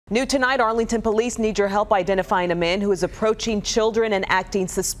New tonight, Arlington police need your help identifying a man who is approaching children and acting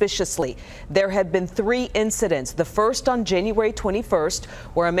suspiciously. There have been 3 incidents. The first on January 21st,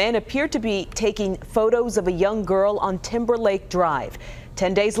 where a man appeared to be taking photos of a young girl on Timberlake Drive.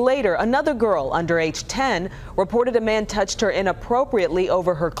 10 days later, another girl under age 10 reported a man touched her inappropriately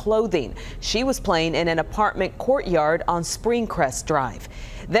over her clothing. She was playing in an apartment courtyard on Springcrest Drive.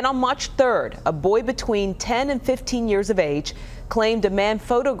 Then on March 3rd, a boy between 10 and 15 years of age claimed a man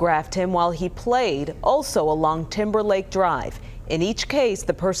photographed him while he played, also along Timberlake Drive. In each case,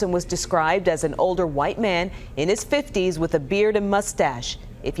 the person was described as an older white man in his 50s with a beard and mustache.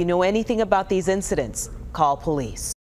 If you know anything about these incidents, call police.